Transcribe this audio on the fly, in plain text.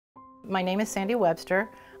My name is Sandy Webster.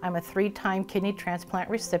 I'm a 3-time kidney transplant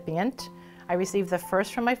recipient. I received the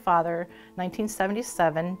first from my father,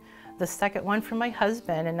 1977, the second one from my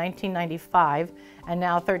husband in 1995, and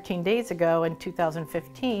now 13 days ago in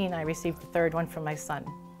 2015, I received the third one from my son.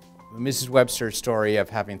 Mrs. Webster's story of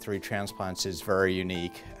having 3 transplants is very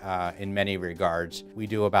unique in many regards. We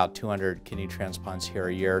do about 200 kidney transplants here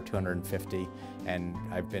a year, 250, and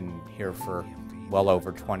I've been here for well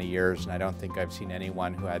over 20 years, and I don't think I've seen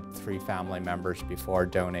anyone who had 3 family members before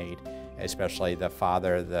donate, especially the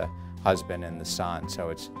father, the husband, and the son. So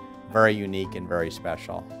it's very unique and very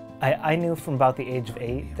special. I knew from about the age of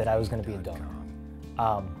 8 that I was going to be a donor.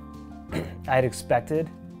 I had expected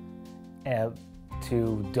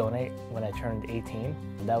to donate when I turned 18.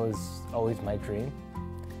 That was always my dream.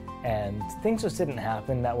 And things just didn't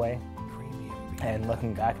happen that way. And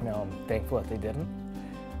looking back now, I'm thankful that they didn't.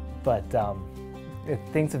 But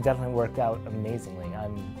things have definitely worked out amazingly.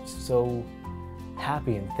 I'm so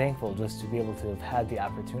happy and thankful just to be able to have had the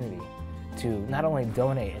opportunity to not only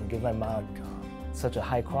donate and give my mom such a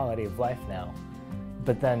high quality of life now,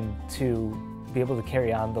 but then to be able to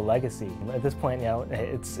carry on the legacy. At this point, you know,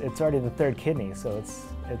 it's already the 3rd kidney, so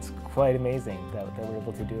it's quite amazing that we're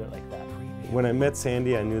able to do it like that. When I met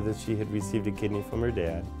Sandy, I knew that she had received a kidney from her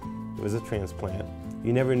dad. It was a transplant.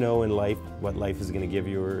 You never know in life what life is going to give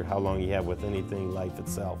you or how long you have with anything, life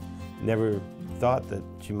itself. Never thought that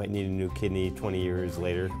she might need a new kidney 20 years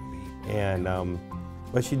later. And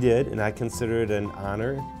but she did, and I consider it an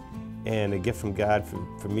honor and a gift from God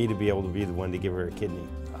for me to be able to be the one to give her a kidney.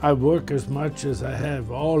 I work as much as I have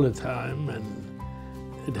all the time, and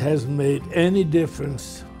it hasn't made any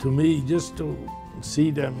difference to me just to see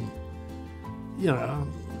them, you know,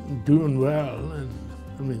 doing well, and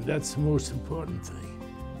I mean, that's the most important thing.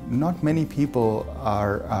 Not many people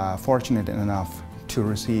are fortunate enough to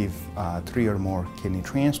receive 3 or more kidney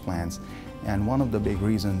transplants, and one of the big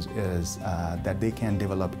reasons is that they can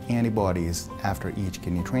develop antibodies after each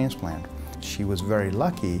kidney transplant. She was very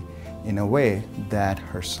lucky in a way that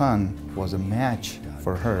her son was a match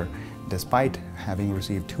for her despite having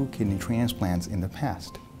received 2 kidney transplants in the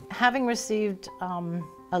past. Having received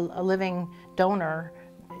a living donor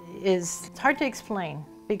it's hard to explain,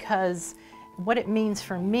 because what it means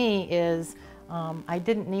for me is I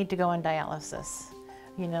didn't need to go on dialysis.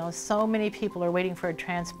 You know, so many people are waiting for a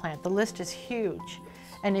transplant. The list is huge.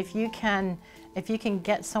 And if you can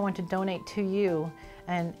get someone to donate to you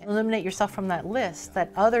and eliminate yourself from that list,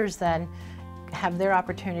 that others then have their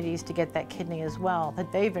opportunities to get that kidney as well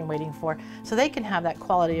that they've been waiting for, so they can have that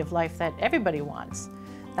quality of life that everybody wants.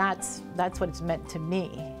 That's what it's meant to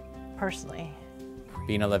me, personally.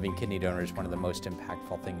 Being a living kidney donor is one of the most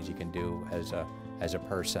impactful things you can do as a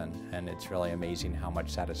person, and it's really amazing how much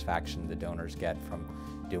satisfaction the donors get from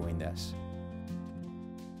doing this.